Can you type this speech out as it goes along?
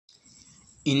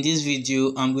In this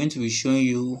video, I'm going to be showing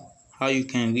you how you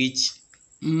can reach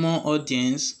more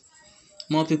audience,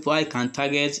 more people. I can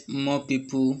target more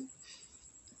people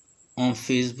on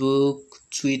Facebook,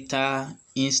 Twitter,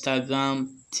 Instagram,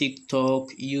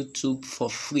 TikTok, YouTube for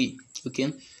free.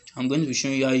 Okay, I'm going to be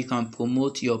showing you how you can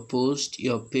promote your post,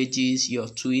 your pages, your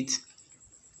tweets,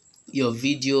 your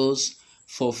videos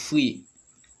for free.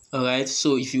 Alright,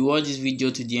 so if you watch this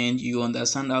video to the end, you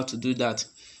understand how to do that.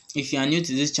 If you are new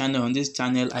to this channel, on this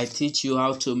channel I teach you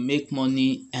how to make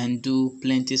money and do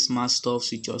plenty smart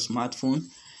stuff with your smartphone.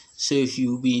 So if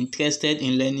you be interested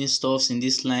in learning stuffs in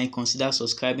this line, consider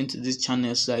subscribing to this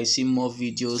channel so that you see more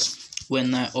videos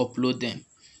when I upload them.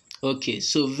 Okay,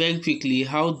 so very quickly,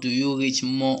 how do you reach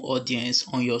more audience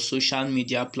on your social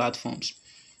media platforms?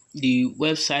 The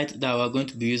website that we're going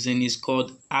to be using is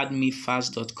called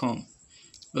addmefast.com.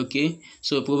 Okay,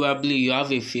 so probably you have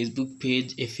a Facebook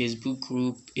page, a Facebook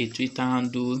group, a Twitter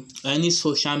handle, any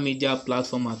social media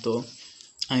platform at all,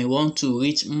 and you want to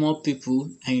reach more people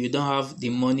and you don't have the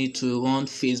money to run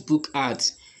Facebook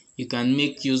ads. You can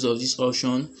make use of this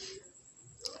option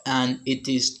and it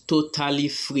is totally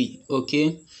free.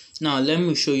 Okay, now let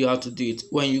me show you how to do it.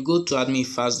 When you go to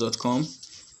addmefast.com,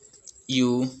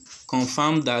 you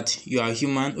confirm that you are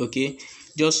human. Okay,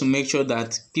 just to make sure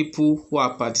that people who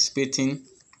are participating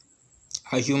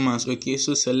are humans. Okay,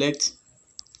 so select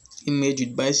image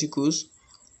with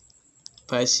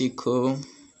bicycle.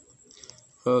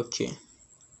 Okay,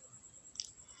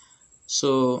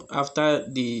 so after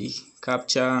the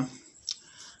capture,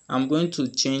 I'm going to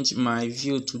change my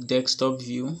view to desktop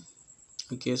view.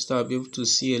 Okay, so I'll be able to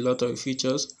see a lot of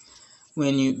features.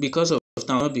 When you, because of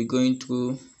time, I'll not be going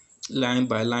through line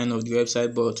by line of the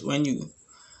website, but when you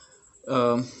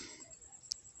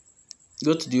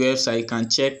go to the website, you can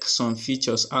check some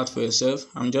features out for yourself.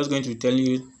 I'm just going to tell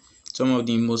you some of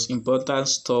the most important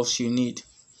stuffs you need.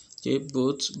 Okay,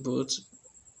 boat.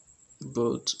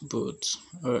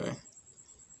 All right.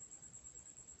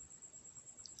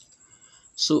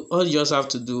 So all you just have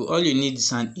to do, all you need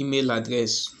is an email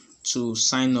address to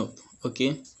sign up.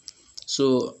 Okay,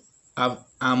 so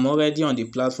I'm already on the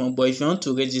platform, but if you want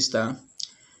to register,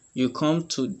 you come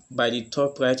to by the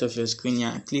top right of your screen here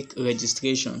and click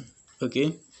registration.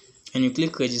 Okay, when you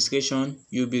click registration,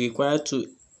 you'll be required to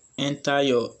enter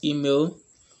your email,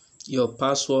 your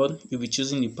password. You'll be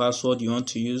choosing the password you want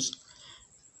to use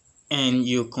and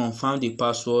you confirm the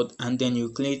password, and then you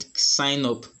click sign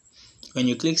up. When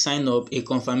you click sign up, a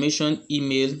confirmation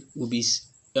email will be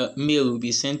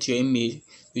sent to your email.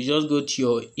 You just go to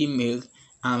your email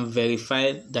and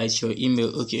verify that it's your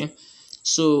email. Okay,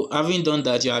 so having done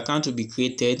that, your account will be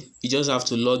created. You just have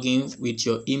to log in with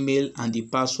your email and the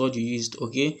password you used.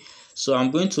 Okay, so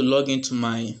I'm going to log into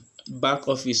my back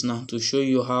office now to show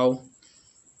you how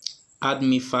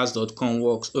addmefast.com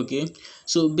works. Okay,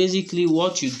 so basically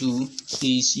what you do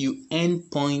is you earn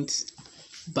points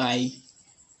by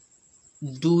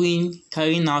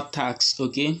carrying out tasks.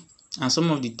 Okay, and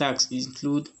some of the tasks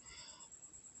include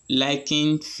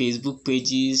liking Facebook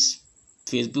pages,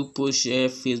 Facebook post share,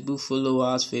 Facebook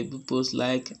followers, Facebook post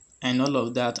like, and all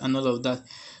of that.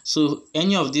 So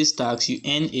any of these tasks, you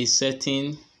earn a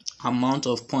certain amount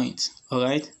of points. All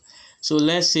right, so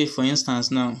let's say for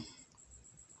instance now,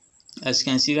 as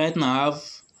you can see right now, I have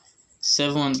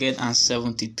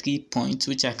 773 points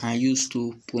which I can use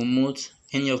to promote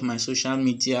any of my social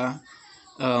media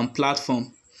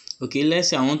platform. Okay, let's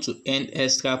say I want to earn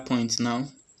extra points now.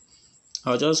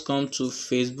 I'll just come to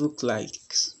Facebook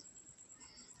likes.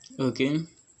 Okay,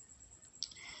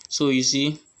 so you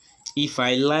see, if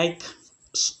I like,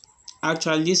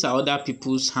 actually these are other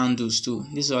people's handles too,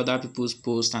 these are other people's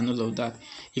posts and all of that.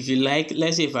 If you like,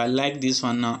 let's say if I like this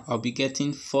one now, I'll be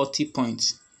getting 40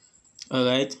 points. All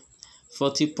right,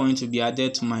 40 points will be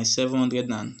added to my 700.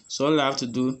 And so all I have to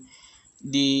do,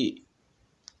 the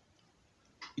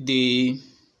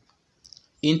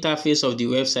interface of the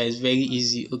website is very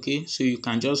easy. Okay, so you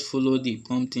can just follow the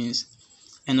promptings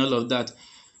and all of that.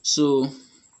 So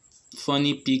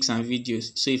funny pics and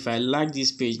videos. So if I like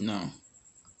this page now,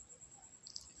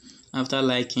 after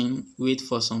liking, wait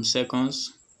for some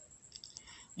seconds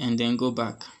and then go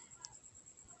back.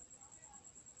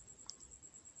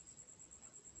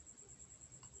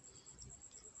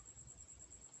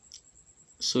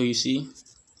 So you see,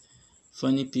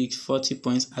 funny pics, 40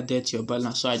 points added to your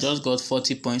balance. So I just got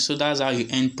 40 points. So that's how you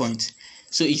earn points.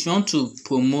 So if you want to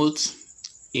promote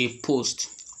a post,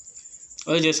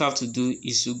 all you just have to do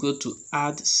is to go to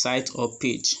add site or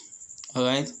page. All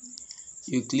right,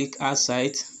 you click add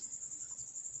site.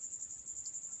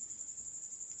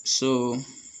 So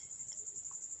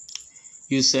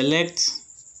you select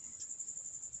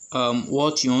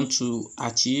what you want to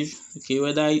achieve, okay,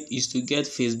 whether it's to get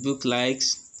Facebook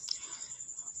likes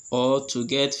or to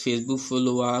get Facebook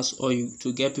followers, or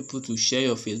to get people to share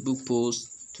your Facebook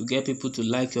post, to get people to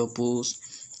like your post,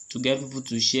 to get people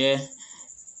to share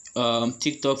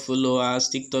TikTok followers,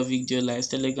 TikTok video likes,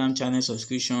 Telegram channel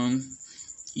subscription,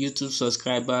 YouTube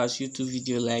subscribers, YouTube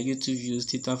video like, YouTube views,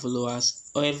 Twitter followers,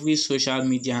 or every social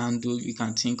media handle you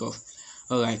can think of.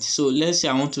 Alright, so let's say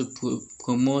I want to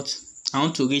I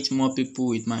want to reach more people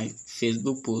with my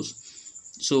Facebook post.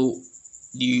 So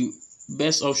the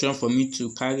best option for me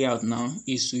to carry out now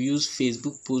is to use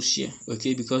Facebook post share,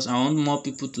 okay, because I want more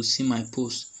people to see my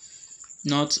post,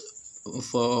 not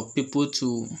for people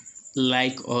to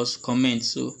like or comment.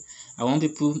 So I want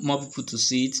more people to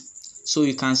see it. So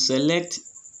you can select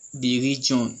the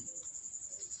region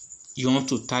you want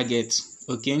to target,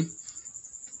 okay,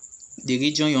 the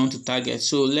region you want to target.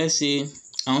 So let's say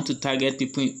I want to target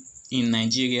people in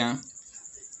Nigeria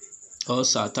or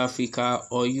South Africa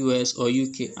or US or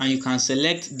UK, and you can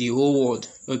select the whole world,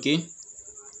 okay,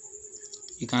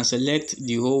 you can select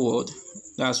the whole world,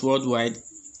 that's worldwide.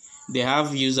 They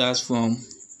have users from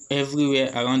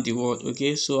everywhere around the world,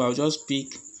 okay. So I'll just pick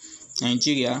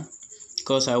Nigeria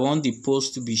because I want the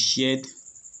post to be shared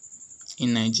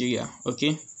in Nigeria,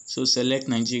 okay. So select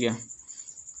Nigeria.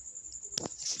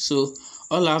 So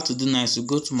all I have to do now is to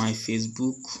go to my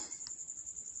Facebook,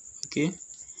 okay,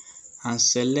 and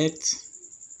select,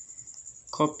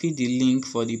 copy the link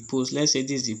for the post. Let's say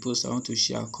this is the post I want to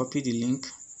share. Copy the link,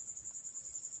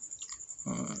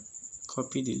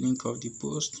 copy the link of the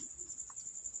post.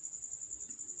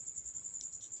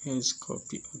 Here's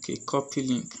copy, okay, copy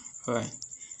link. All right,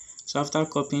 so after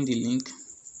copying the link,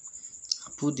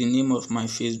 I put the name of my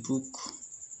Facebook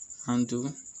handle,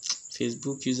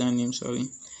 Facebook username, sorry,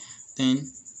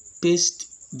 then paste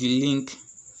the link,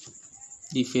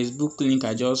 the Facebook link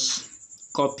I just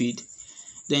copied.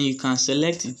 Then you can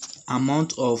select the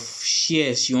amount of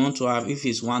shares you want to have. If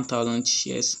it's 1000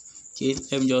 shares, okay,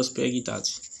 let me just peg it at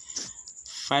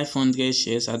 500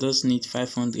 shares. I just need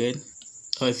 500,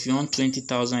 or if you want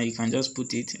 20,000, you can just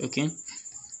put it, okay.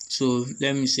 So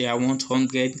let me say I want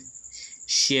 100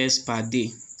 shares per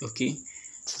day, okay,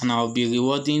 and I'll be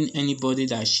rewarding anybody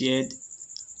that shared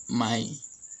my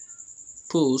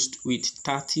post with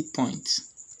 30 points,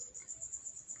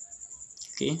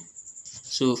 okay.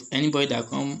 So anybody that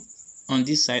come on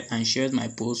this site and shared my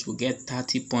post will get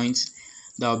 30 points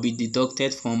that will be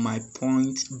deducted from my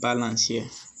point balance here.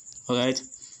 All right,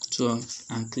 so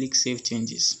and click save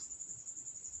changes.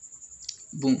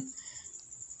 Boom,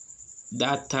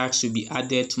 that tax will be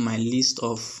added to my list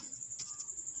of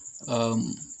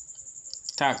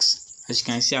tax. As you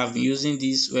can see, I've been using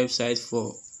this website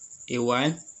for a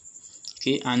while,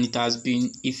 okay, and it has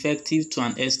been effective to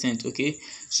an extent, okay.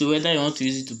 So whether you want to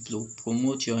use it to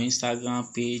promote your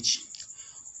Instagram page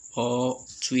or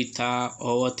Twitter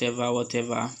or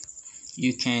whatever,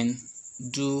 you can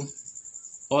do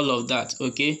all of that,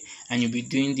 okay, and you'll be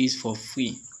doing this for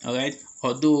free. All right,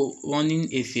 although running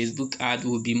a Facebook ad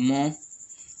will be more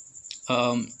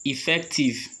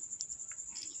effective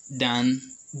than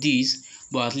this,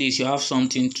 but at least you have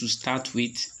something to start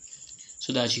with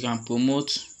so that you can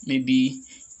promote. Maybe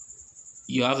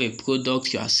you have a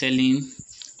product you are selling,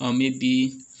 or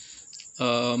maybe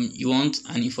you want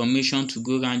an information to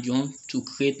go around, you want to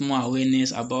create more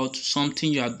awareness about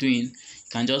something you are doing. You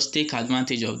can just take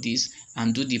advantage of this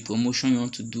and do the promotion you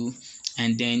want to do,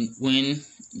 and then when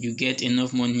you get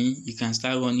enough money, you can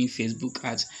start running Facebook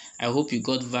ads. I hope you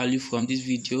got value from this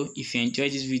video. If you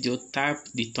enjoyed this video, tap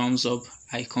the thumbs up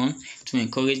icon to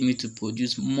encourage me to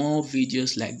produce more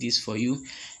videos like this for you.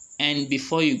 And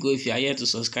before you go, if you are here to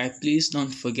subscribe, please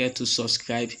don't forget to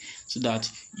subscribe so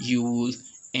that you will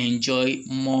enjoy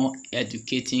more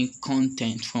educating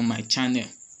content from my channel.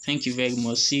 Thank you very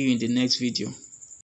much. See you in the next video.